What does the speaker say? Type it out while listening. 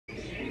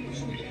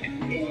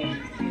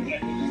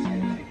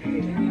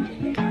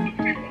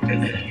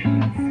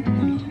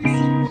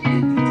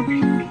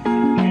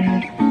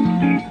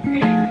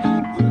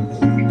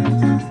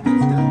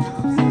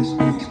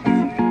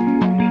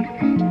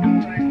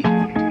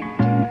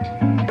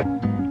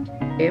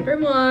Hey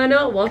everyone,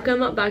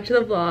 welcome back to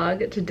the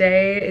vlog.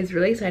 Today is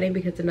really exciting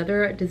because it's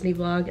another Disney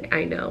vlog.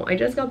 I know, I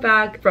just got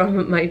back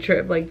from my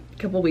trip like a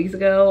couple weeks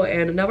ago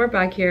and now we're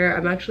back here.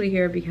 I'm actually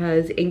here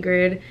because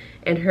Ingrid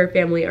and her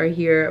family are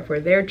here for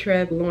their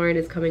trip. Lauren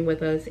is coming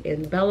with us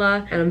in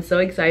Bella and I'm so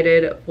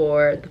excited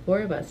for the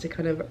four of us to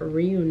kind of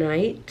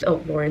reunite.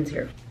 Oh, Lauren's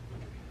here.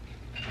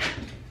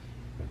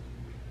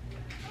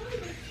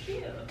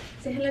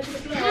 Say hello to the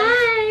vlog.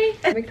 Hi!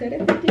 I'm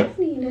excited for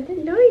Disney. Now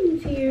that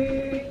Lauren's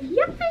here.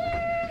 Yes!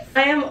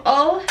 I am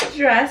all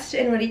dressed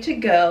and ready to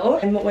go.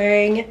 I'm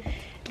wearing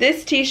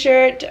this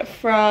t-shirt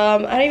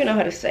from, I don't even know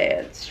how to say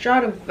it,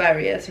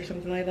 Stradivarius or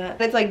something like that.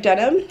 It's like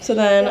denim. So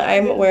then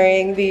I'm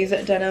wearing these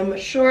denim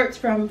shorts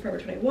from Forever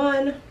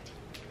 21.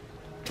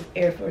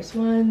 Air Force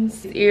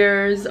Ones. These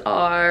ears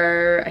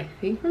are, I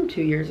think from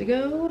 2 years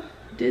ago.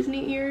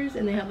 Disney ears,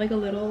 and they have like a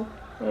little,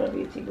 I don't know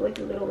if you see, like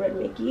a little red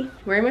Mickey.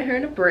 Wearing my hair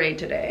in a braid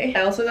today.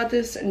 I also got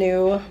this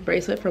new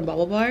bracelet from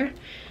Bubble Bar. I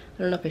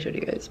don't know if I showed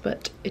you guys,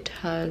 but it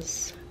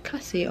has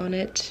Cassi on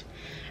it.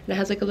 And it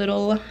has like a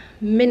little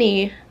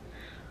mini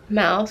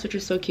mouse, which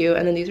is so cute.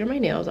 And then these are my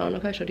nails. I don't know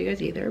if I showed you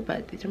guys either,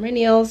 but these are my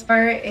nails.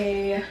 For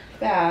a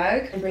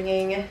bag, I'm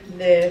bringing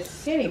this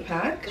fanny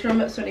pack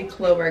from Sonny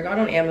Clover. I got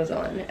on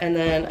Amazon. And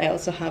then I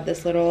also have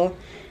this little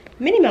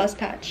Minnie Mouse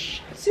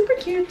patch. Super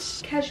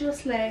cute, casual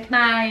sleigh.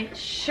 My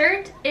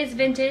shirt is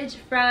vintage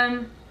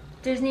from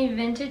Disney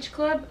Vintage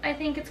Club, I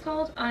think it's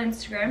called, on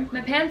Instagram.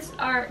 My pants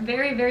are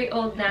very, very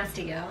old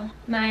Nasty Gal.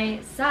 My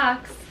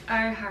socks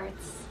are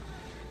hearts.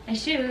 My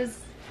shoes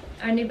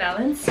are New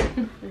Balance.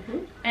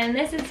 And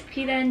this is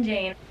Peta and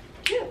Jane.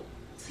 Cute.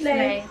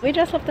 Slay. We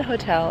just left the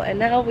hotel and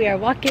now we are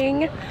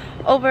walking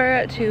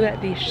over to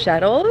the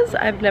shuttles.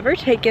 I've never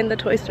taken the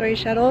Toy Story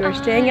shuttle. We're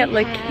staying at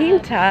La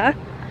Quinta.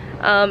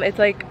 It's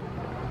like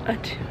a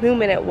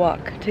 2-minute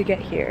walk to get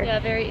here. Yeah,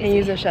 very easy. And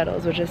use the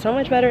shuttles, which is so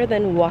much better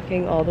than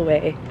walking all the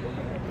way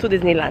to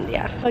Disneyland.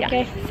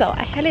 Okay, yes. So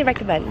I highly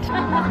recommend.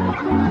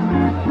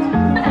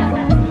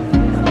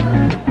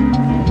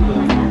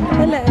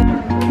 Hello.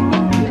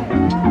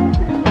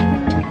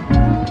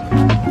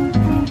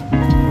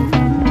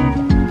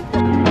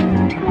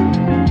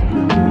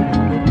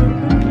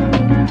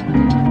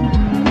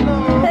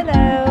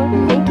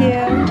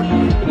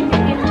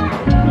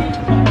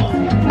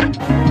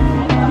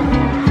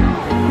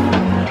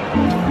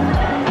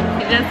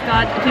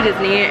 To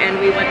Disney and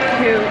we went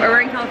to, or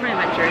we're in California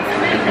Adventures,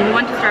 and we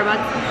went to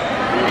Starbucks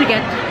to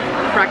get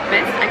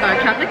breakfast. I got a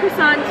chocolate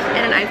croissant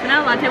and an iced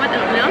vanilla latte with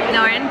oat milk.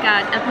 Lauren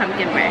got a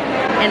pumpkin bread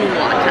and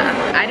water.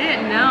 I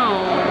didn't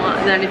know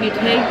that if you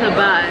take the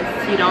bus,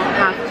 you don't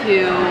have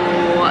to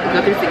go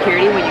through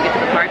security when you get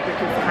to the park,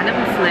 which is kind of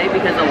a slay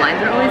because the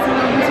lines are always a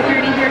little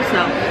security here,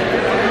 so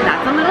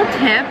that's a little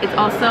tip. It's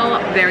also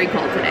very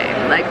cold today.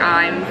 Like,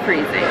 I'm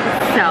freezing.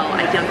 So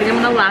I don't think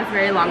I'm gonna last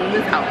very long in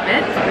this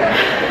outfit.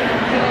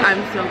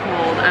 I'm so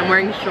cold. I'm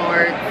wearing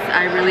shorts.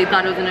 I really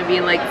thought it was gonna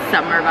be like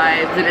summer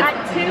vibes, and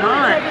it's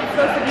not. It's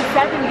supposed to be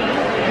 70.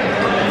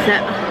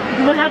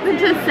 What happened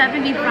to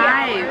 75?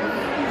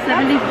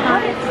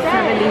 75,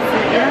 76,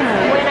 yeah.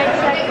 When I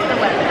checked the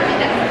weather.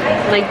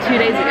 Like 2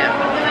 days ago.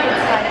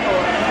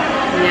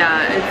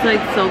 Yeah, it's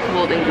like so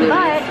cold and gloomy.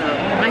 But so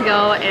I'm gonna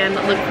go and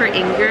look for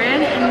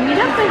Ingrid and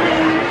meet up with her.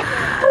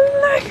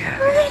 Look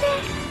who it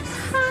is.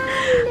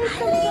 Hi,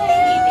 little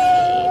baby.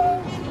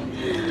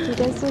 You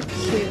guys are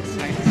cute.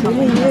 So are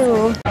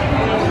you.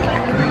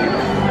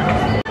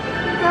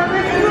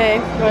 Okay,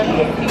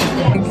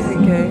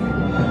 okay.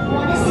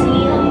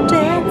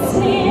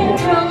 Dancing,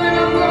 rolling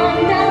along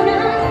down a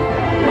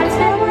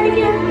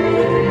Italian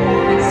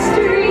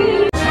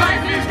street.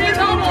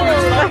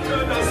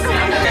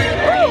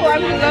 Oh,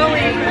 I'm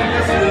going.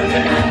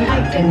 I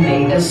can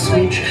make a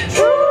switch.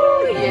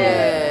 Oh,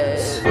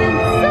 yes.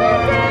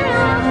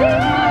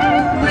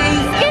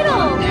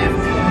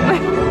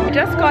 I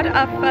just got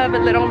off of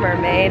Little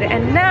Mermaid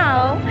and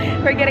now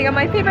we're getting on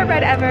my favorite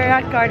ride ever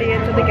at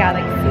Guardians of the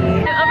Galaxy.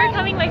 I'm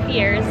overcoming my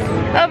fears.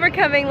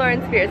 Overcoming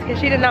Lauren's fears because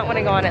she did not want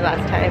to go on it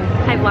last time.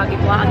 Hi vloggy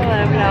vlog.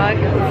 Hello vlog.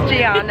 It's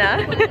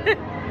Gianna.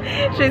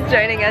 She's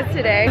joining us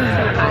today.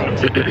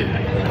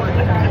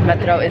 My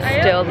throat is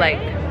still like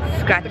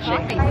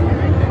scratching.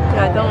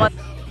 I don't want.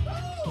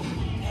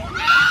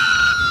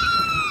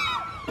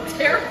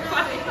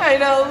 Terrifying. I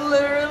know,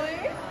 literally.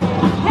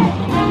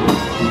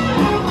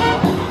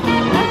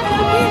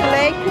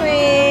 Slay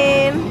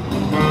Queen.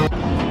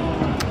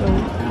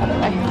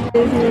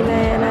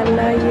 Disneyland, I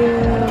love you.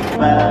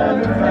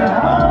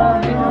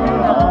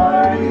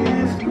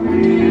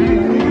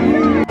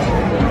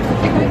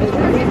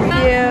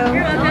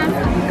 You're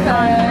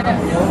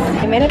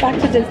welcome. We made it back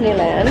to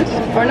Disneyland,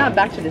 or not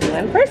back to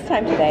Disneyland, first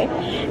time today,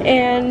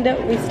 and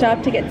we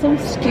stopped to get some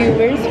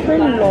skewers for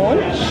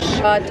lunch.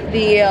 Got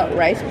the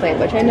rice plate,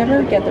 which I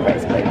never get the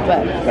rice plate,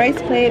 but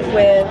rice plate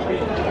with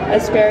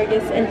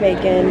asparagus and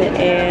bacon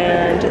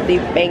and the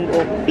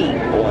Bengal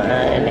beef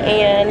one,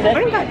 and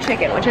I got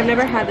chicken, which I've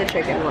never had the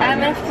chicken one. I'm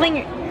gonna fling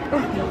it.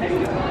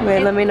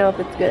 Wait, let me know if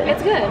it's good.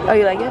 It's good. Oh,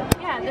 you like it?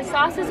 Yeah. the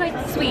sauce is like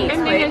sweet.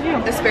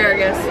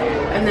 Asparagus,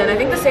 and then I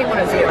think the same one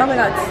as you. Oh my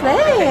god,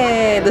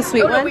 slay! The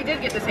sweet one? No, we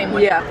did get the same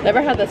one. Yeah,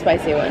 never had the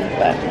spicy one,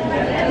 but...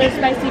 The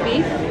spicy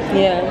beef?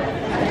 Yeah,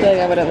 I feel like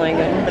I wouldn't like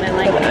it.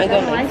 I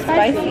don't like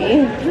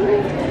spicy.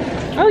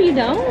 Oh, you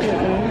don't?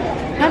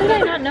 How did I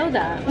not know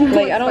that?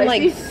 Like, I don't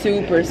like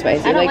super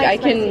spicy. I don't like, like I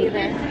can... spicy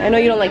either. I know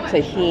you don't like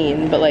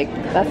tahini, but like,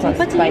 that's not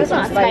But spicy. tahini's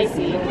not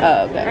spicy.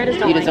 Oh, okay. I just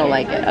don't You just like don't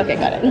like it. Okay,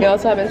 got it. We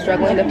also have been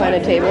struggling to find a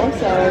table,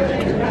 so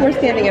we're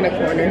standing in a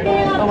corner.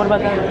 Oh, what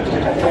about that?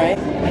 Right?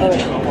 Oh,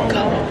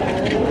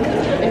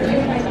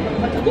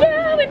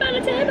 Yeah, we found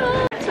a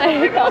table!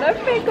 I got a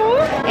pickle.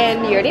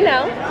 And you already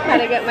know how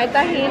to get my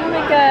tahini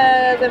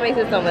because it makes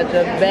it so much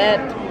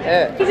better.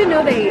 I didn't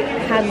know they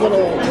had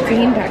little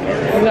tahini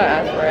packets. I'm gonna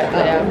ask for it,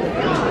 but yeah.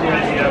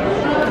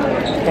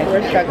 Okay,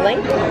 we're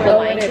struggling. The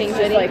Lion King's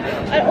just like,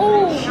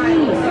 oh, so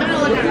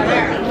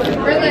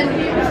good.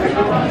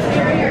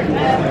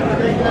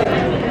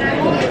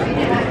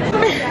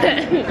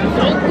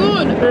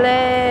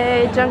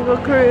 Play Jungle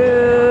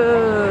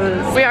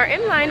Cruise. We are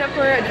in line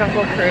for a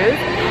Jungle Cruise,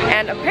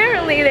 and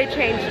apparently they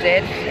changed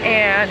it,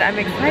 and I'm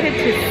excited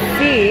to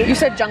see. You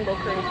said Jungle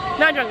Cruise.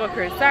 Not Jungle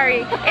Cruise,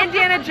 sorry.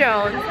 Indiana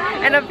Jones.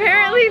 And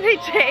apparently they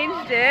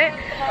changed it.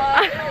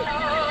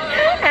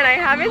 And I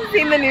haven't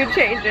seen the new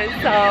changes,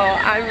 so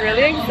I'm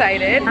really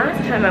excited.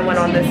 Last time I went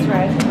on this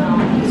ride,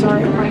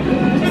 sorry.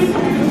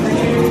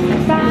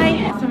 Bye.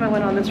 Last time I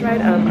went on this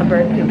ride, a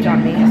bird pooped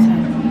on me.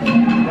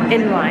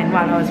 In line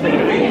while I was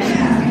waiting.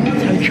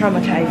 So I'm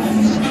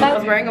traumatized. I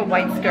was wearing a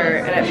white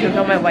skirt and I pooped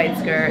on my white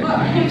skirt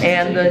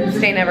and the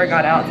stain never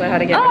got out, so I had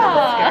to get rid of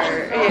the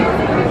skirt.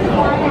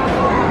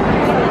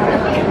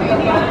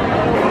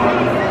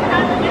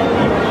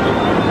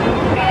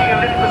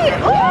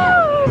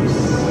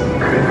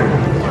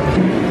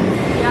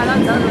 Yeah,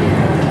 that's ugly.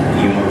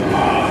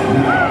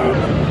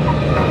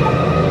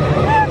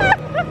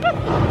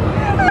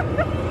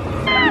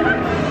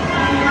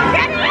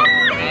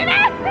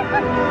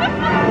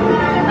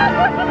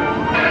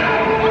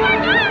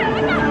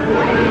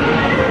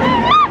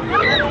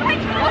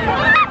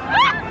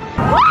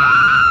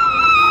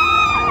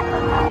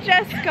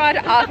 Just got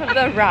off of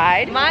the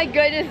ride. My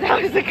goodness,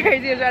 that was the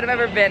craziest ride I've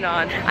ever been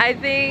on. I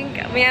think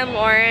me and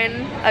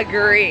Lauren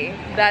agree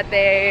that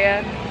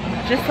they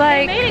just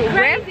like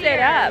ramped it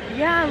up.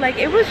 Yeah, like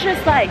it was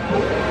just like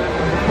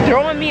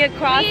throwing me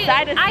across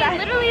side to side. I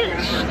literally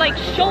like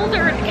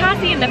shouldered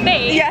Cassie in the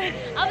face. Yeah.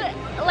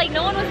 Like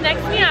no one was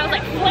next to me and I was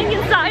like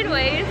flinging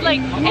sideways.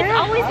 Like it's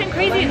always been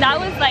crazy. That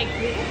was like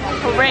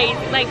great.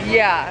 Like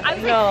yeah, I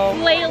was like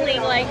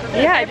flailing like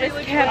I just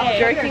kept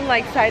jerking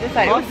like side to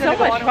side. It was so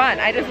much fun.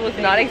 I just was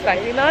not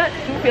expecting that.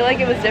 Feel like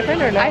it was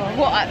different or no?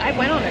 I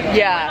went on it.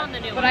 Yeah.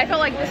 But I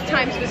felt like this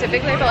time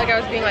specifically, I felt like I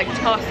was being like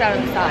tossed out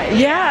of the side.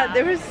 Yeah,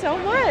 there was so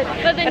much.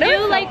 But the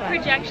new like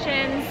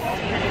projections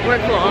were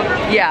cool.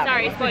 Yeah.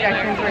 Sorry, spoiler.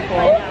 Projections were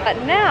cool. But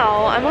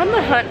now I'm on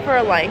the hunt for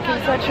a Lion King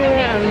sweatshirt.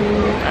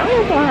 I don't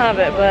know if I'll have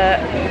it, but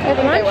I'm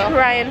gonna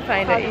try and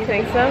find it. You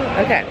think so?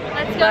 Okay.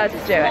 Let's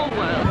do it.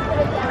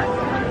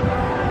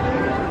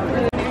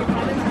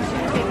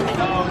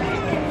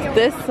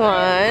 This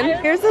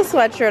one. Here's the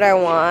sweatshirt I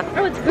want.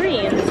 Oh, it's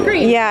green. It's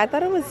green. Yeah, I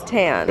thought it was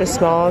tan. It's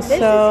small, This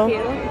so is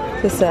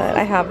cute. this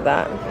I have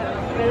that.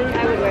 Really?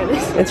 I would wear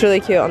this. It's really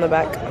cute on the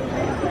back.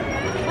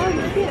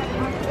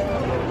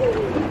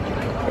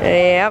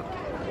 Yep.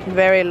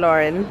 Very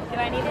Lauren. Do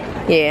I need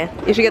it? Yeah.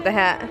 You should get the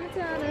hat.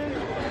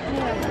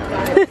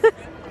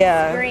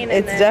 Yeah, green in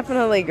it's this.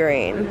 definitely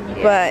green.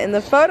 Yeah. But in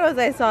the photos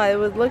I saw, it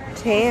would look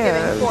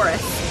tan.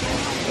 Forest.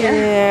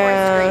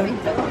 Yeah.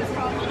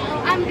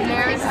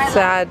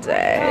 Sad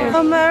day.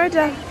 Oh,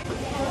 Merida.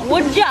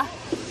 Would ya?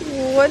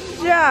 Would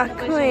ya,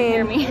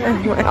 queen?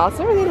 I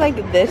also really like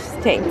this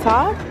tank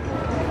top.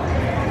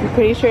 I'm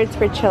pretty sure it's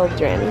for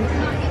children.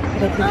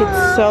 But I think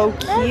it's so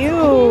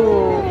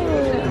cute.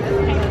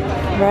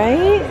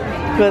 Right?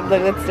 But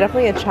look, it's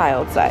definitely a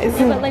child size.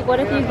 But like, what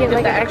if you get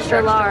like an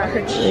extra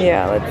large?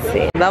 Yeah, let's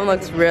see. That one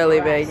looks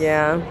really big,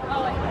 yeah.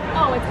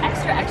 Oh, it's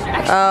extra, extra,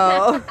 extra.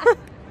 Oh.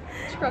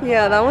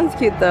 Yeah, that one's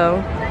cute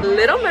though.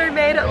 Little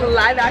Mermaid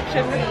live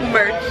action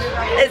merch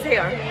is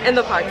here in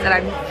the parks and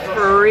I'm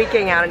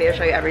freaking out. I need to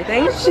show you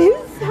everything. She's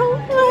so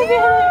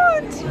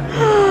cute.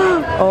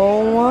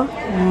 Oh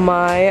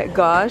my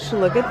gosh,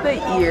 look at the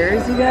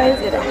ears, you guys.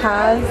 It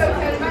has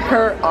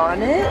her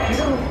on it.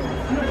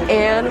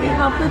 And we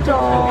have the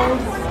dolls.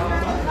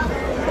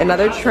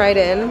 Another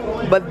Trident.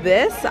 But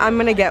this, I'm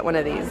gonna get one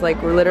of these.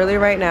 Like literally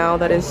right now.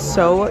 That is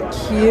so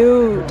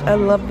cute. I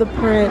love the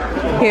print.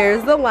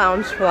 Here's the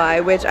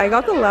Loungefly, which I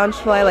got the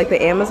Loungefly like the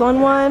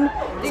Amazon one.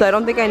 So I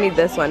don't think I need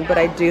this one, but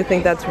I do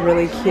think that's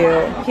really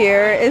cute.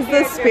 Here is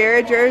the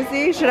Spirit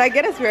jersey. Should I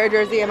get a Spirit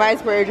jersey? Am I a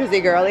Spirit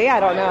jersey girly? I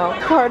don't know.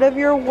 Part of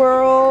your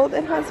world.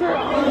 It has her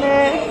on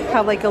it.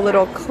 Have like a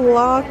little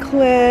claw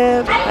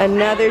clip.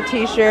 Another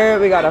t-shirt.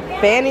 We got a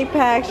fanny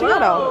pack. She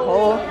got a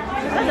whole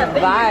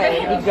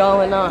vibe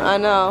going on. I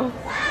know.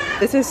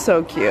 This is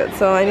so cute.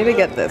 So I need to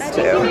get this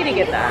too. You need to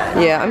get that.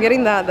 Yeah, I'm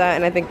getting that,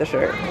 and I think the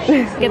shirt.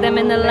 Get them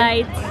in the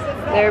light.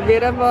 They're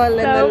beautiful in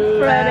the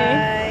light.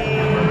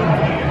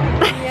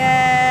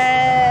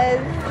 Yes.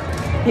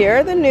 Here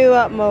are the new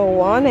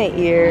Moana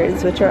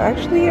ears, which are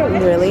actually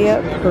really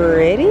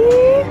pretty.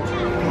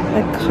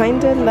 I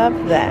kind of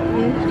love them.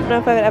 I don't know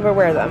if I would ever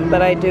wear them,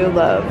 but I do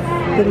love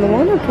the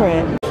Moana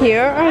print.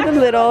 Here are the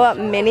little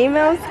Minnie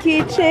Mouse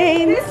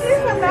keychains.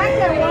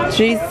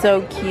 She's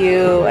so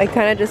cute. I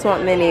kind of just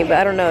want Minnie, but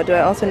I don't know. Do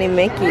I also need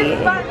Mickey?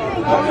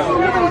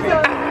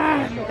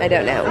 I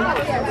don't know.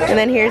 And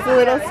then here's the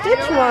little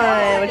Stitch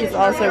one, which is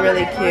also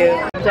really cute.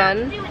 I've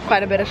done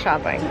quite a bit of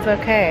shopping. It's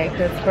okay,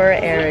 because for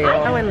Ariel,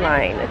 I'm in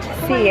line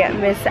to see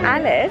Miss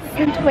Alice.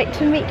 Can't wait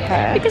to meet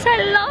her. Because I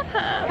love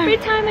her. Every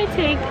time I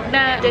take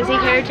the Disney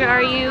Character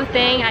Are You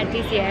thing at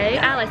DCA,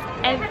 Alice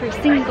every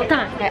single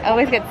time. I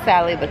always get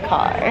Sally the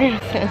car.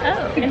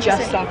 Oh, I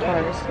just saw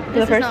Cars. For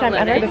the first time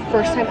ever? The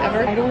first time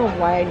ever. I don't know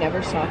why I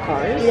never saw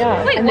Cars.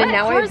 Yeah. Wait, and then what?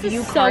 now Cars I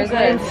view is so Cars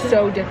good.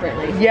 so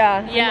differently.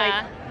 Yeah.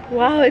 Yeah.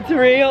 Wow, it's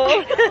real.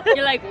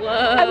 You're like, whoa.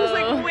 I was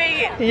like,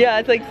 wait. Yeah,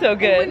 it's like so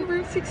good. When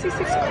Route 66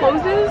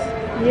 closes?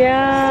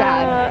 Yeah.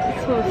 Sad.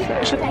 It's so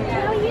sad.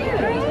 How are you?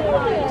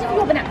 What have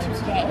you been up to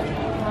today?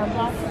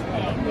 Lots of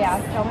things. Yeah,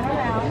 going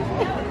around.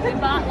 We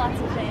bought lots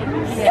of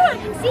things. Yeah, I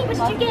can see. What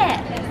did you get?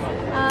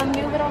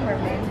 New Little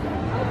Mermaid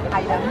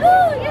items.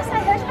 Oh, yes, I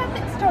heard about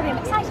that story. I'm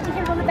excited to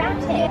hear all about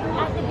it.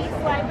 At the Beach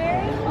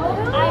Library,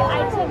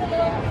 I took a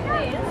little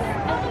quiz.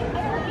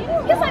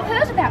 Yes, I've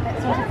heard about that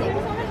sort of thing.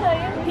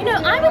 You know,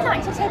 I would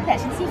like to take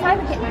that and see if I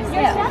would get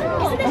myself.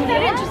 Isn't this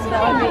very interesting?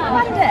 I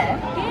wonder.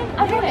 I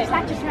would just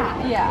like to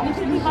try. Yeah.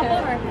 We hop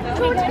over.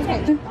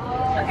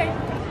 Okay.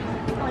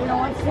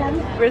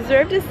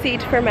 Reserved a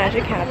seat for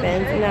Magic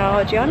Happens.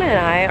 Now Gianna and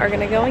I are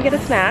gonna go and get a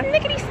snack.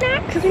 Nickety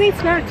snack! Because we need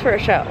snacks for a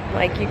show.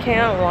 Like, you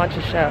can't watch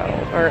a show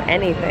or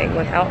anything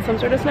without some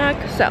sort of snack.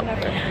 So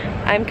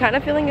I'm kind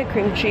of feeling a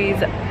cream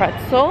cheese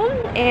pretzel,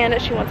 and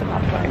she wants a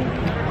popcorn.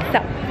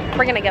 So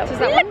we're gonna go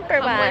look for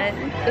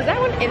one. Is that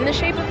one in the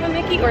shape of a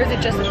Mickey, or is it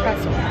just a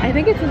pretzel? I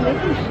think it's a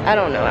Mickey. I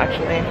don't know,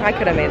 actually. I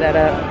could have made that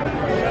up.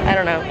 I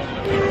don't know.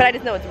 But I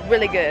just know it's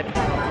really good.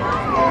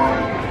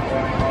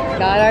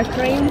 Got our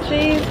cream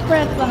cheese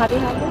pretzel. Have you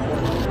had this?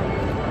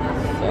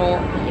 So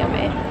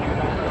yummy.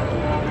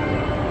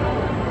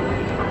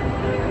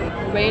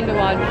 Waiting to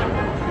watch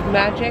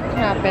Magic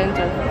Happens,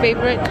 our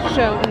favorite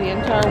show in the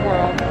entire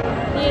world.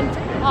 The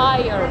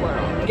entire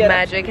world.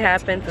 Magic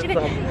Happens is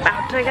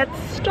about to get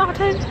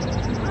started.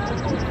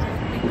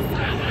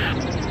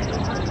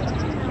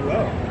 Hello,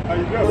 how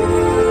you doing?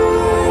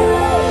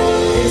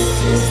 This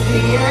is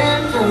the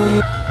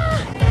anthem.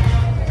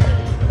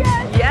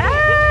 Yes!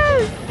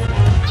 Yes!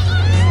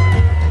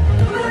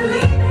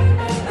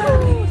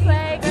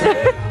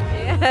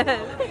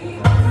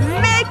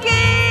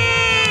 Mickey!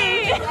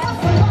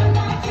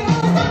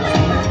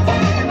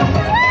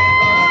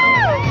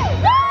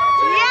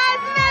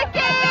 Yes,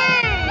 Mickey!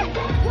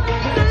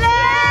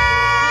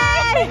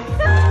 Slay!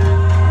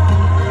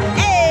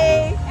 Hey!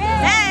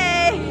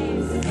 Hey!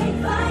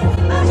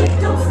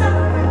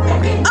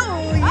 Oh,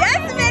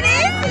 yes,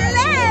 Minnie!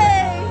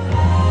 Slay!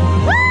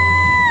 Woo!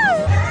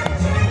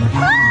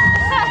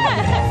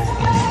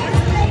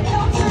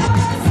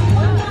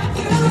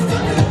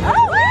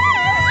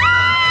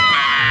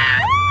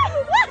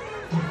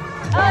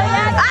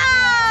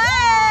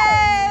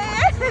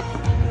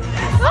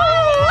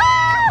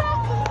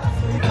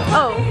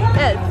 Oh,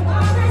 yes.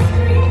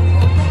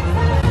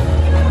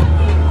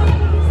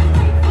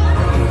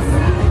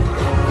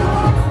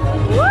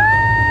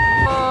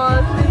 Oh,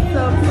 she's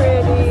so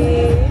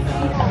pretty.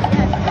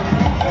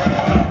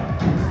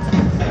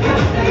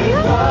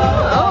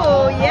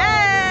 Oh,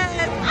 yes.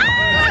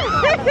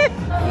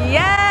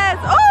 Yes.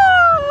 Oh.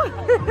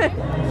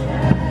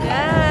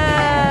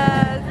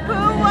 Yes.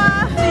 Pua.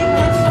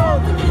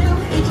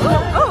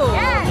 Oh.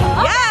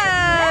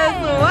 Yes.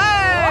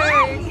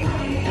 Work.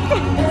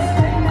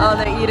 Oh,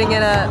 they're eating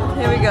it up.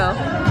 Here we go.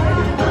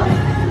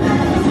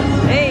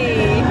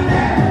 Hey.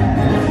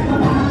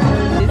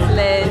 This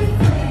Liz.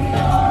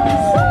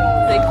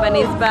 Big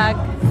Bunny's back.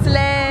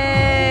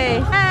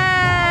 Slay.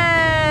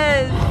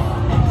 Yes.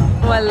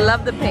 Oh, I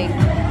love the pink. I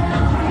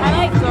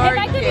like, if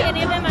I could be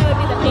any of them, I would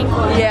be the pink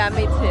one. Yeah,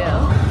 me too.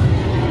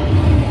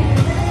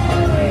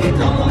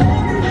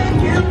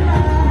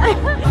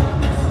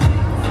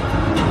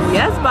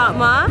 Yes,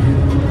 Batma.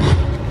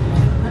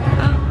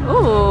 Ooh.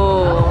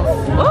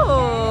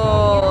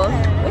 Ooh.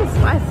 It's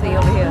spicy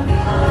over here.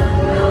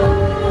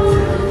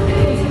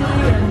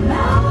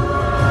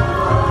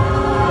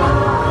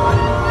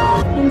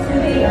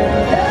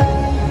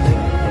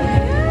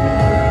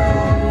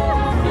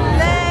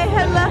 Hey,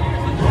 hello.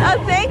 Oh,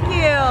 thank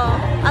you.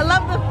 I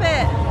love the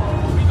fit.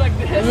 Like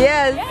this?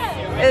 Yes,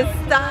 it's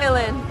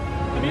styling.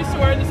 I'm used to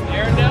wearing this in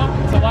Arendelle.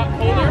 It's a lot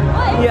colder.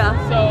 Yeah.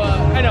 So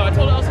I know I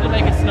told Elsa to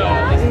make it snow.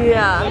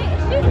 Yeah.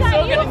 I'm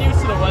still getting used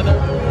to the weather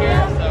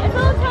here. So It's a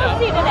little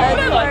toasty today. but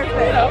I like it.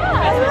 You know,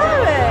 I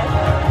love it.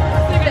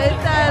 It's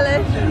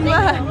stylish.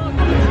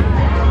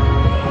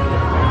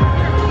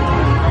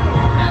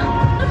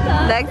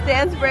 Next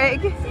dance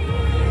break.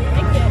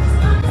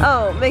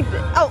 Oh, mix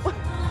it. Oh.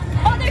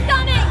 Oh, they're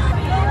coming!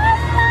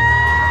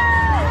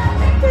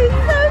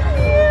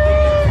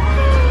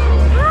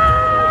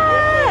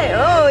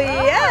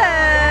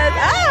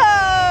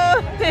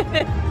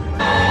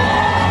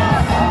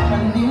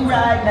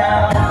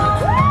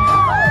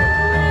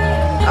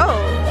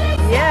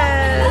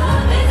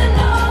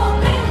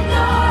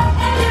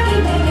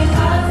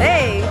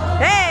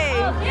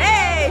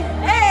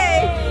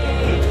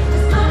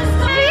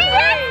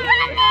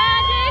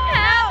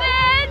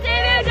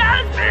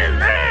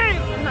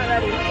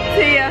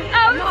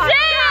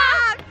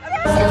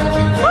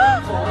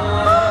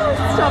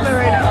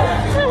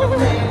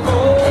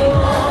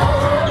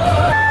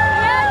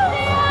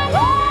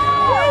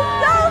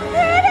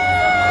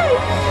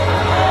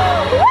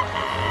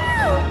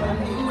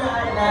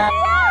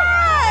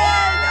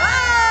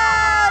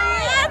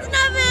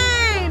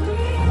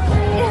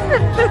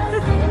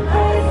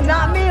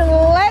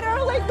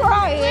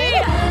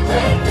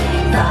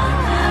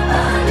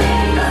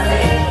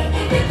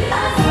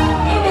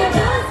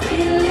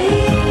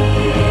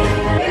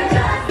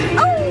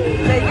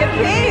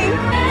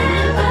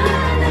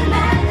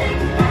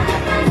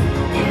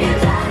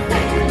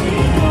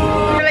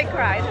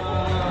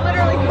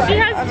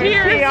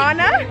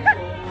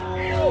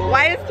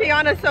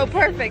 Rihanna so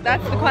perfect?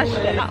 That's the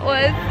question. That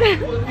was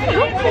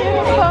so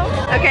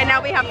beautiful. Okay,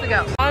 now we have to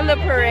go. On the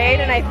parade,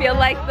 and I feel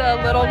like the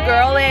little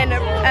girl in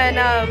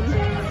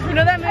you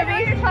know that movie? I know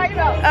what you're talking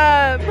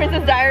about.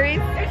 Princess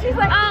Diaries. She's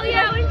like, oh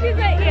yeah, when she's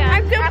like, yeah.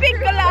 I'm too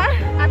piccola.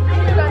 After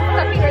she's done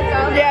stuffing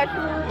herself. Yeah.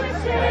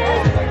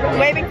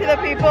 Waving to the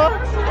people.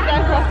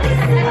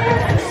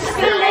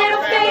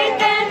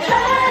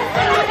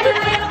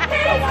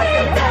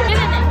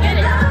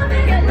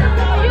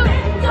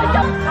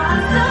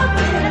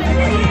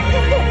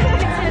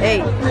 Hey,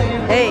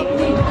 hey,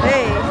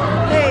 hey,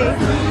 hey.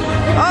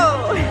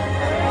 Oh!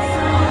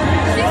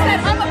 She said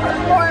I'm a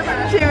performer.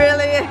 She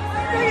really is.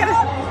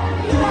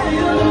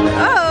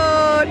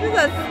 Oh, she's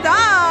a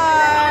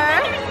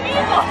star.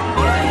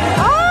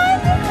 Oh,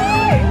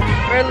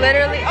 we're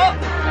literally, oh!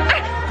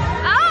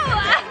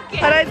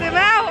 How do I zoom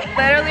out?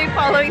 Literally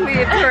following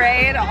the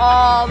parade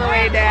all the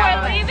way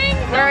down. We're leaving,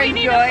 so we're we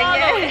enjoying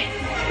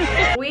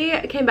it. We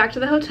came back to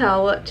the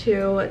hotel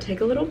to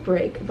take a little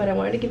break, but I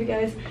wanted to give you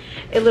guys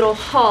a little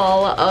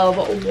haul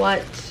of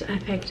what I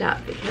picked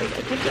up because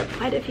I picked up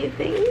quite a few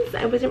things.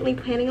 I wasn't really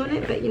planning on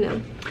it, but you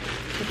know,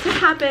 that's what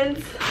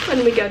happens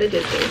when we go to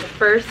Disney.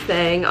 First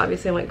thing,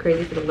 obviously I went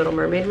crazy for the Little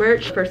Mermaid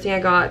merch. First thing I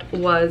got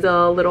was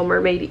the Little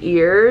Mermaid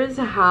ears.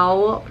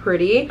 How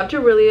pretty. I have to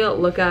really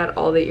look at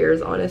all the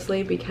ears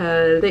honestly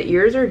because the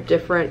ears are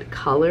different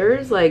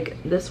colors. Like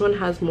this one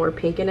has more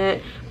pink in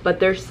it, but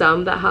there's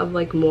some that have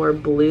like more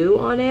blue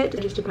on it.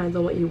 It just depends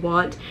on what you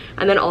want.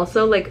 And then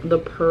also like the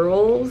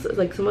pearls,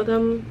 like some of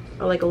them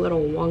are like a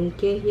little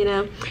wonky, you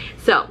know?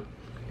 So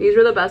these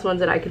were the best ones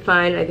that I could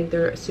find. I think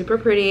they're super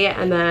pretty.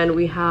 And then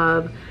we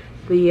have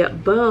the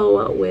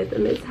bow with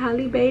Miss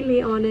Halle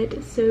Bailey on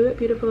it. So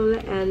beautiful.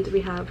 And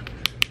we have,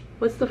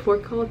 what's the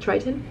fork called?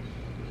 Triton?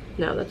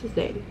 No, that's his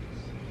name.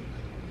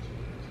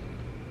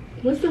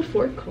 What's the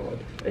fork called?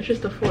 It's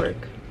just a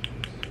fork.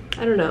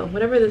 I don't know,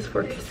 whatever this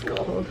fork is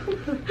called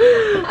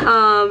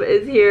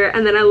is here.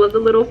 And then I love the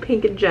little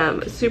pink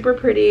gem, super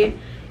pretty,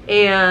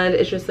 and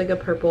it's just like a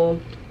purple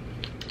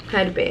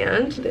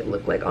headband. They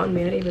look like on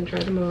me. I didn't even try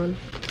them on.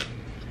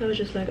 I was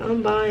just like,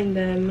 I'm buying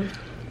them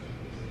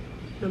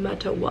no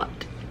matter what.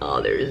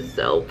 Oh, they're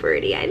so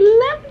pretty. I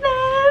love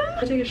them.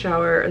 I'll take a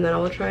shower and then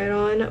I'll try it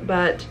on.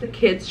 But the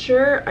kids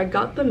shirt, I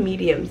got the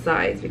medium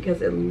size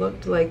because it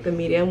looked like the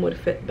medium would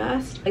fit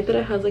best. I like that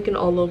it has like an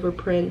all over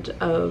print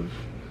of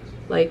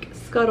like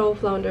Scuttle,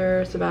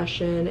 Flounder,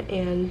 Sebastian,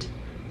 and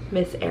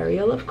Miss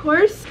Ariel, of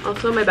course.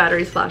 Also, my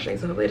battery's flashing,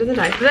 so hopefully it doesn't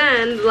die.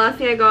 Then, the last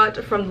thing I got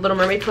from the Little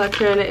Mermaid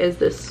collection is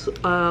this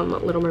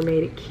Little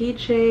Mermaid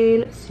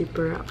keychain.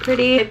 Super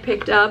pretty. I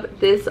picked up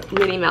this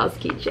Minnie Mouse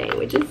keychain,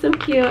 which is so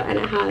cute, and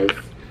it has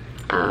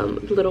a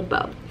little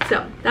bow.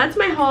 So, that's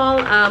my haul.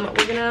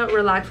 We're gonna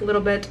relax a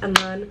little bit, and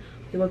then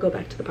we will go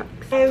back to the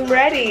parks. I'm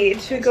ready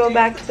to go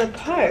back to the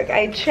park.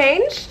 I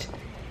changed.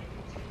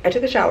 I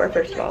took a shower,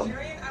 first of all.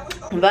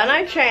 Then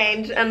I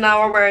changed, and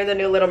now we're wearing the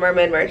new Little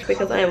Mermaid merch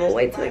because I am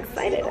way too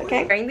excited,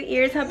 okay? Wearing the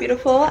ears, how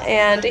beautiful.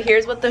 And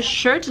here's what the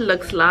shirt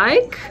looks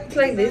like. It's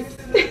like this.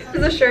 This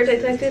is the shirt, I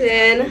tucked it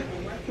in.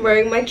 I'm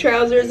wearing my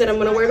trousers that I'm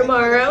gonna wear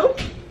tomorrow.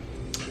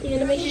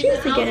 And my shoes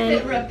again.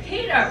 Outfit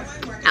repeater.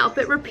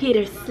 Outfit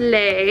repeater,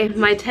 slay.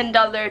 My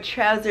 $10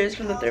 trousers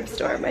from the thrift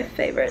store, my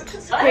favorite.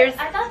 Here's.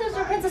 I thought those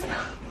were Princess.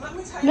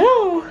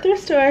 No,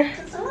 thrift store.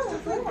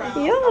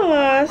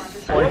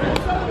 Yes.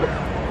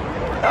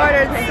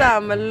 Ordered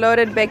some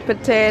loaded baked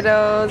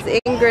potatoes.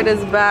 Ingrid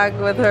is back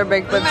with her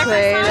baked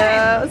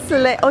potatoes.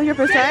 Oh, your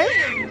first time?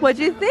 What'd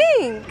you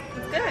think?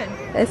 It's good.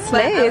 It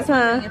slays,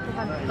 huh?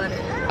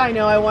 I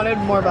know, I wanted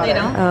more butter.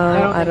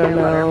 Oh, I don't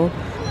know.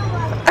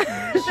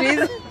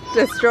 She's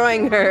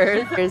destroying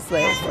hers. Here's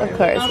slays, of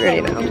course, we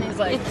already know.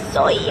 It's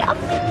so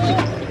yummy.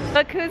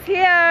 Look who's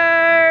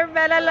here!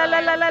 Bella la la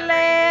la la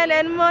Land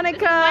and Monica!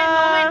 This is my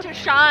moment to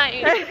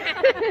shine.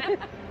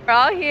 We're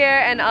all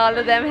here and all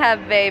of them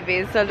have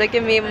babies. So look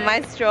at me,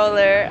 my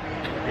stroller.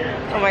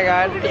 Oh my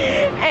god.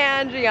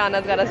 And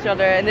Gianna's got a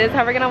stroller. And this is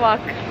how we're gonna walk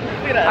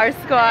our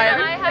squad.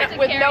 I have to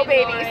with no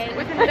babies. Lauren.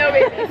 With no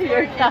babies.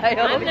 Your child.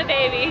 I'm the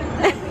baby.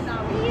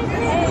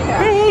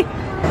 Hey.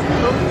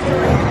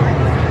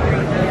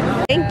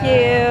 Thank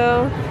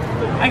you.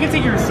 I can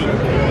take your receipt.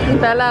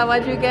 Bella,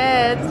 what'd you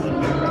get?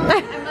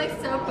 I'm like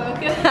so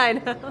focused. I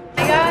know.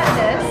 I got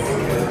this.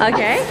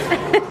 Okay.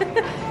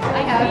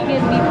 I have 3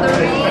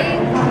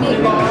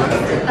 meatballs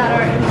that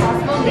are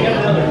impossible to eat. And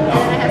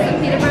then I have some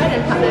pita bread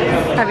and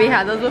peppers. Have you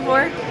had those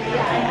before?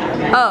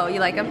 Yeah. Oh, you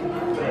like them?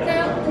 No.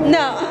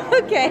 No.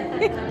 Okay.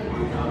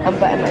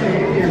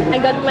 I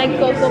got my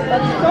Coco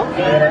Puffs.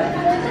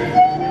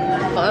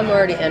 I'm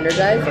already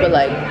energized, but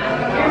like,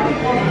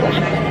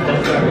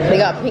 they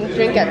got pink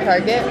drink at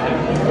Target.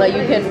 Like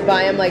you can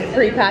buy them like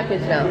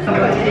pre-packaged now.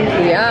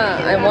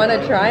 Yeah, I want to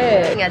try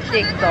it. At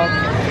TikTok,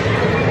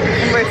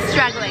 and we're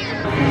struggling.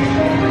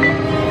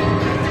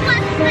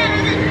 What's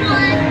better than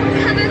one?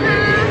 Cover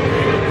them.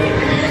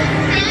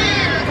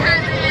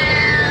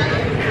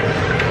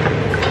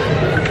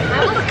 I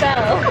will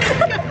spell.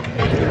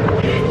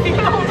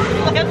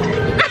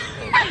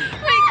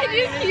 Wait, can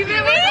you keep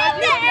it with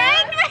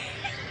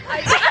I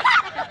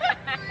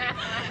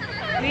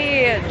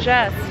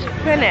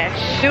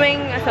finished doing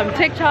some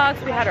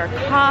TikToks. We had our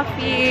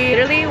coffee.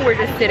 Literally, we're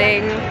just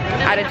sitting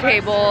at a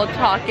table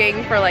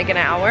talking for like an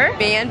hour.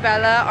 Me and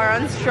Bella are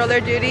on stroller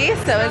duty,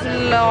 so is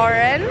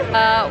Lauren.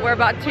 We're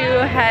about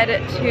to head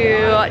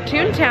to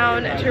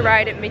Toontown to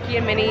ride Mickey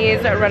and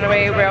Minnie's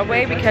Runaway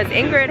Railway because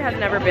Ingrid has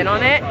never been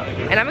on it,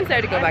 and I'm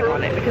excited to go back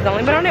on it because I've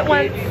only been on it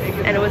once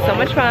and it was so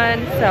much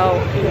fun. So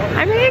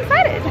I'm really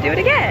excited to do it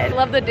again.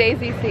 Love the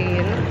Daisy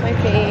scene, my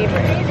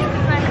favorite.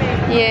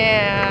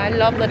 Yeah, I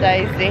love the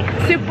Daisy.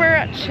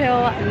 Super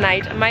chill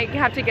night. I might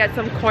have to get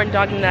some corn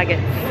dog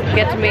nuggets.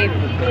 Get to me,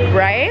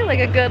 right? Like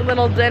a good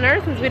little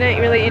dinner since we didn't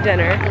really eat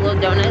dinner. Little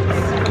donuts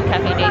from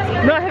Cafe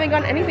Daisy. No, I haven't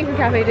gotten anything from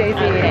Cafe Daisy.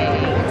 Okay.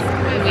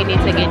 We need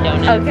to get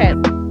donuts. Okay.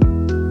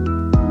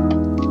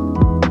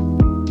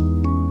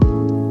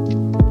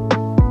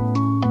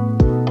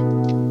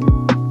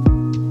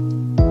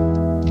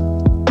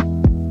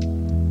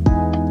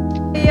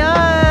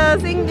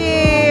 Yes,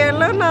 Ingy,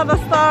 Luna the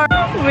star.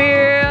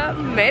 We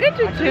made it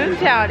to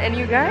Toontown, and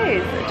you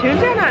guys,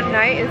 Toontown at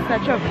night is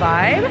such a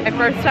vibe. My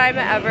first time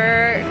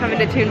ever coming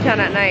to Toontown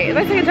at night. It's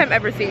my second time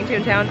ever seeing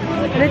Toontown,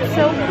 and it's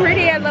so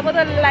pretty. I love all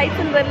the lights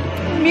and the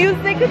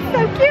music. It's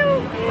so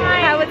cute.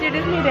 Hi. How was your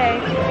Disney day?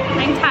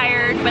 I'm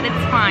tired, but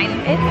it's fine.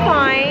 It's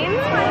fine.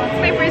 It's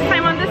my first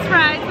time on this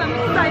ride, so I'm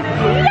excited.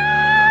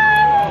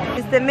 Yay!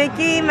 It's the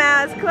Mickey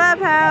Mouse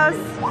Clubhouse.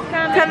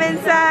 Come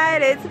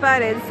inside, it's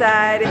fun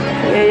inside.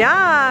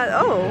 Yeah.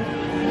 Oh,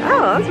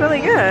 that's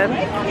really good.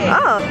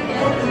 Oh.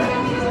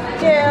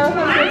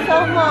 Thank you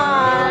so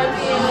much.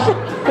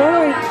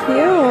 So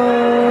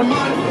cute.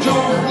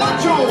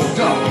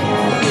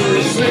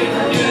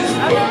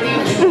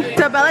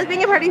 So Bella's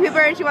being a party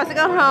pooper and she wants to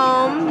go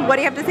home. What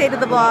do you have to say to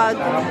the vlog?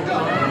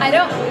 I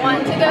don't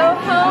want to go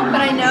home,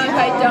 but I know if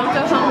I don't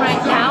go home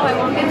right now, I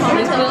won't get home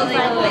until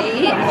really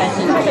late.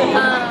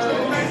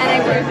 And I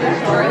work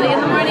early in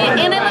the morning,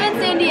 and I live in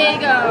San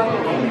Diego.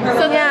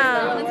 So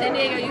yeah, in San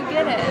Diego, you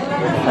get it.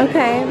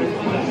 Okay.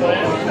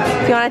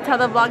 Do you want to tell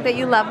the vlog that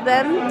you love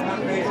them?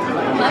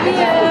 Love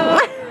you.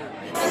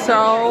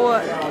 So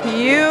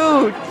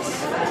cute.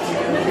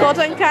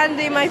 Cotton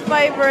candy, my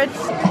favorite.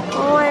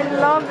 Oh, I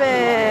love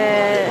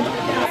it.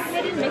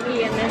 Hidden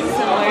Mickey in this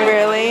somewhere.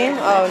 Really?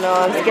 Oh no,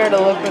 I'm scared to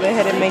look for the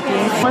hidden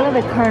Mickey. One of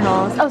the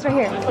kernels. Oh, it's right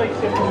here.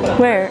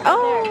 Where?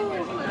 Oh.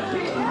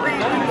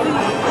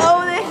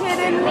 Oh, the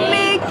hidden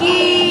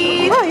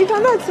Mickey. Oh, you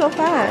found that so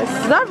fast.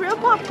 Is that real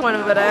popcorn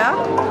over there?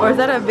 Or is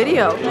that a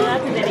video? No,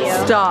 that's a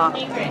video. Stop.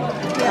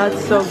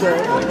 That's so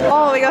good.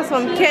 Oh, we got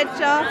some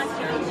ketchup.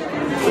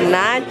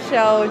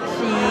 Nacho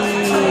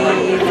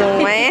cheese.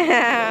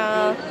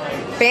 Wow.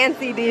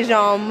 Fancy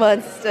Dijon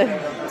mustard.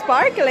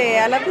 Sparkly.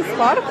 I love the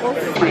sparkles.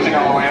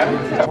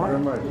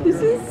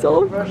 This is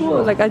so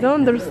cool. Like, I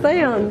don't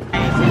understand.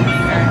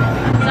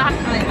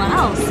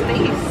 Wow,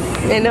 space.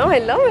 I know, I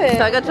love it.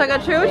 Chugga chugga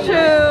choo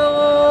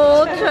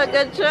choo.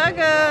 Chugga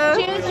chugga.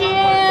 Choo choo.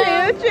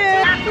 Choo choo.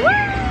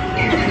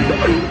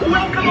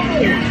 Welcome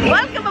aboard.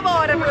 Welcome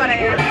aboard, everybody.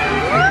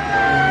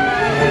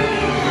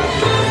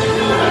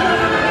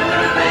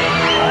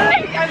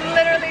 I'm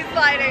literally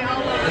sliding all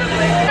over the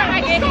place. When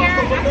I get here,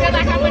 I feel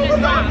like I'm gonna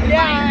drop.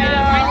 Yeah.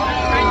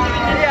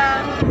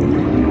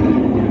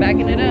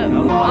 Backing it up. Oh.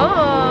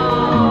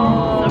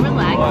 So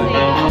relaxing.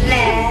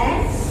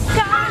 Let's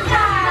go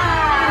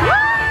down.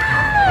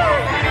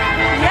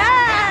 Yeah.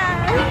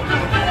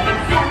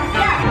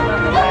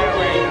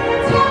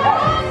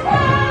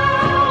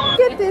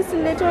 Look at this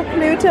little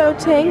Pluto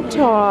tank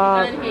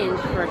top.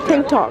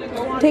 Tank top.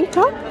 Tank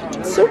top?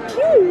 So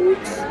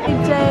cute.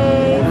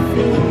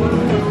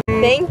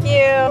 Thank you.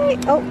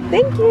 Oh,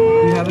 thank you.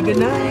 You have a good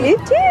night. You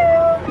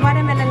too.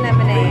 Watermelon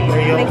lemonade.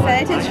 I'm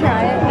excited to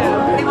try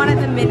it. They wanted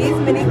the mini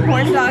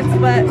corn dogs,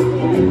 but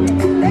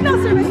they're not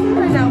serving food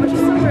right now, which is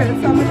so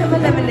rude. So I'm gonna have a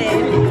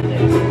lemonade.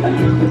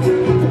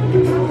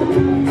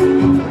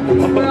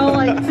 We're all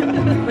like,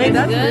 wait,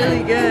 that's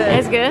really good.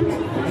 It's good.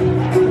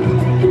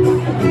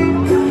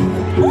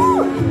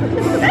 Ooh,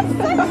 that's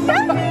so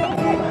yummy.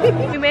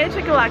 We made it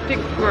to Galactic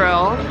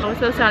Grill. I was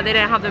so sad they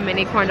didn't have the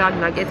mini corn dog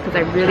nuggets because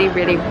I really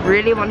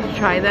wanted to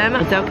try them.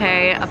 It's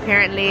okay.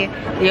 Apparently,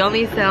 they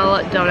only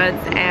sell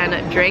donuts and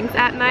drinks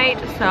at night,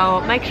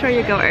 so make sure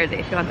you go early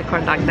if you want the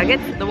corn dog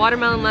nuggets. The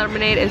watermelon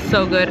lemonade is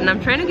so good, and I'm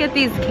trying to get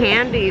these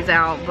candies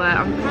out, but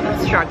I'm kind of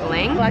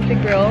struggling.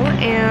 Galactic Grill,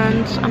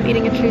 and I'm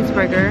eating a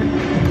cheeseburger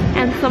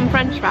and some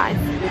french fries.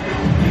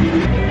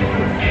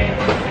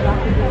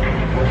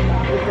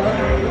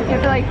 You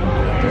have to like,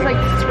 just like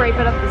scrape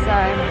it up the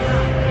side.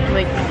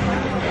 Like,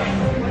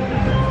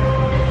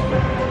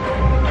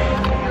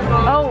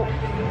 oh,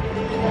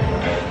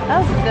 that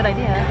was a good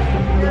idea.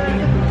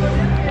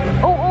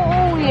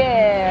 Oh,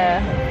 yeah.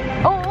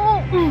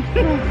 Oh.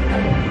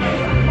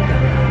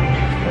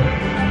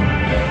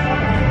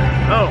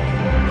 Oh.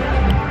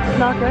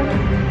 Not good.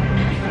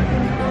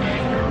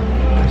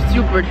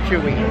 Super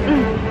chewy.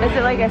 Is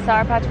it like a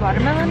Sour Patch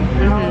watermelon?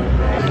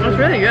 Mm-hmm. It's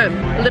really good.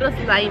 A little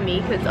slimy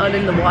because it's all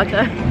in the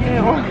water.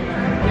 Ew.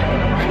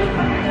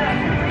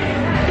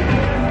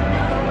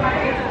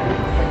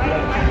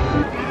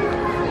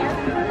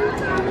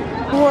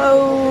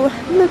 Whoa,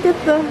 look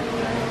at the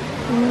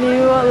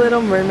new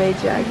Little Mermaid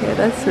jacket.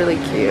 That's really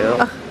cute.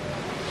 Ugh,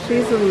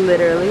 she's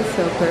literally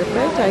so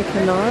perfect. I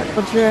cannot.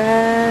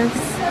 Dress.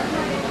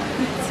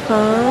 It's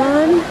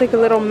fun. It's like a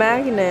little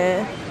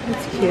magnet.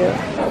 It's cute.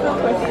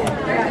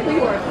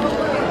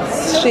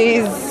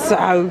 She's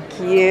so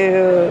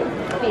cute.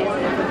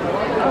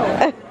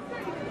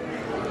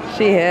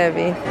 She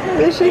heavy.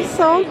 She's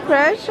so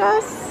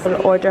precious.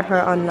 I'll order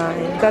her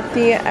online. Got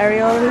the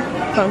Ariel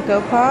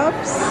Funko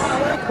Pops.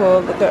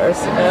 Cool, look at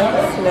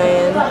Ursula.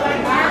 Slaying.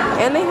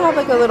 And they have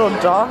like a little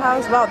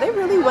dollhouse. Wow, they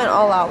really went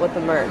all out with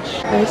the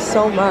merch. There's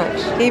so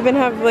much. They even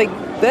have like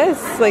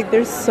this. Like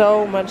there's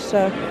so much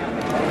stuff.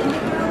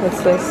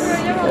 What's this?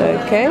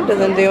 Okay,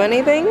 doesn't do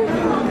anything.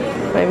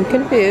 I'm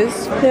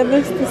confused. They have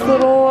this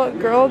little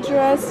girl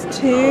dress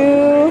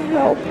too.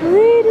 How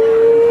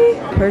pretty.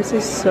 Purse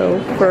is so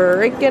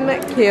freaking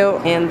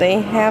cute. And they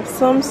have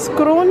some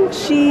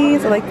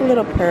scrunchies. I like the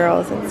little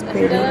pearls. That's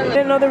pretty. I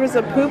didn't know there was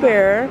a Pooh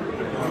Bear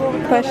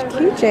plush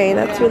keychain.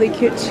 That's really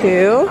cute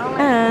too.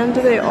 And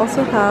they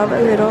also have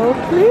a little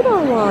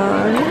Pluto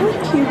one.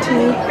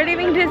 Cutie. We're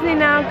leaving Disney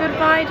now.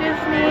 Goodbye,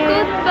 Disney.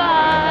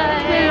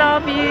 Goodbye. We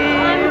love you.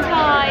 I'm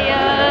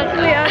tired.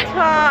 We are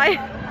tired.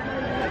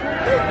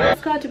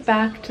 Just got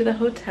back to the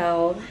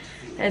hotel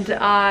and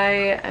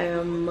I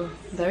am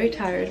very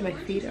tired. My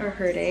feet are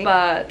hurting,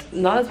 but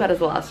not as bad as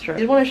the last trip. I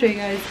did want to show you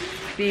guys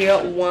the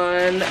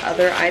one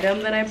other item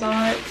that I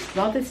bought. I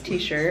bought this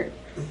t-shirt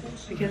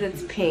because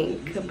it's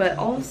pink, but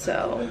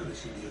also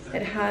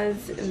it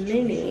has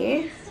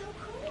Minnie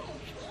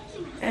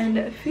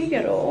and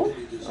Figaro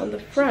on the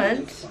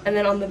front, and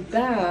then on the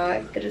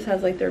back it just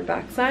has like their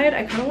backside.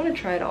 I kind of want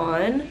to try it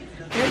on.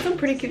 They had some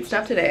pretty cute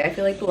stuff today. I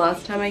feel like the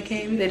last time I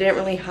came they didn't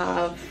really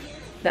have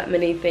that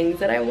many things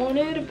that I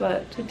wanted,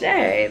 but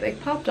today they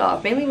popped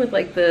off, mainly with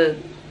like the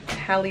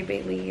Halle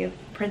Bailey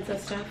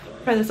princess stuff.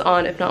 Try this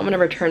on. If not, I'm gonna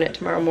return it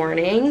tomorrow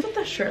morning. That's what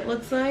the shirt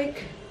looks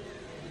like.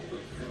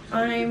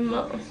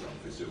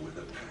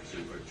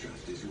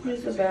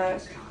 Here's the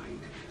back.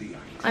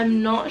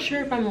 I'm not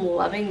sure if I'm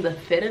loving the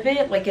fit of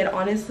it. Like it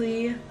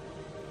honestly,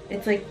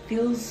 it's like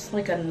feels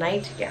like a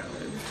nightgown,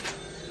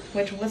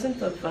 which wasn't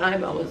the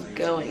vibe I was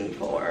going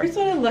for. Here's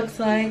what it looks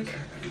like.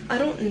 I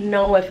don't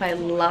know if I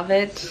love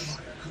it.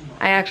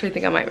 I actually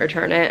think I might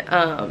return it.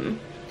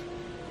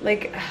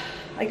 Like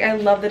I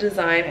love the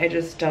design. I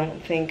just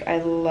don't think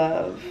I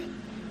love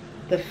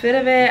the fit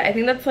of it. I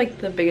think that's like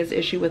the biggest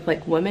issue with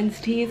like women's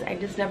tees. I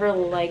just never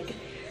like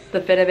the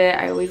fit of it.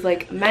 I always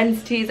like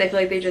men's tees. I feel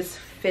like they just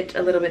fit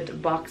a little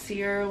bit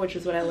boxier, which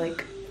is what I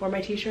like for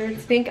my t-shirts.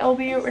 I think I'll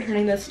be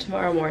returning this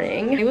tomorrow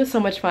morning. It was so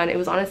much fun. It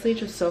was honestly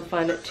just so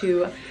fun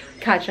to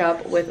catch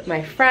up with my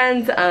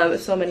friends.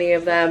 So many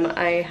of them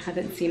I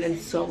haven't seen in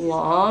so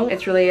long.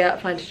 It's really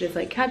fun to just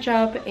like catch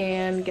up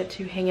and get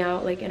to hang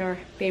out like in our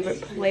favorite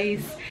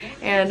place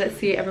and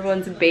see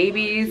everyone's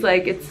babies.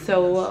 Like it's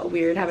so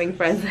weird having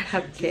friends that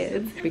have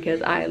kids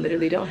because I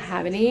literally don't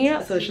have any.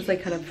 So it's just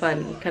like kind of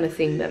fun kind of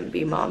seeing them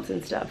be moms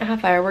and stuff. I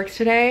have fireworks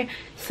today,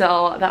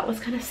 so that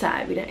was kind of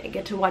sad. We didn't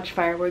get to watch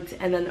fireworks.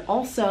 And then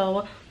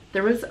also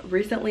there was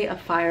recently a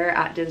fire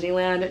at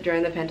Disneyland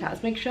during the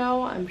Fantasmic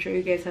show. I'm sure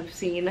you guys have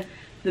seen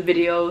the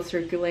video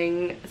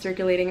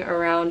circulating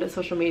around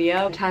social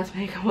media.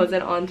 Fantasmic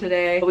wasn't on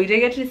today, but we did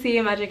get to see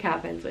Magic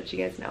Happens, which you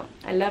guys know.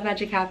 I love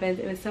Magic Happens.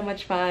 It was so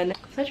much fun.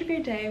 Such a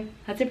great day.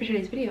 That's it for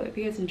today's video. If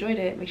you guys enjoyed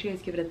it, make sure you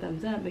guys give it a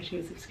thumbs up. Make sure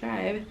you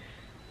subscribe.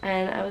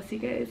 And I will see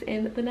you guys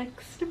in the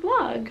next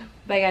vlog.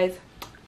 Bye guys.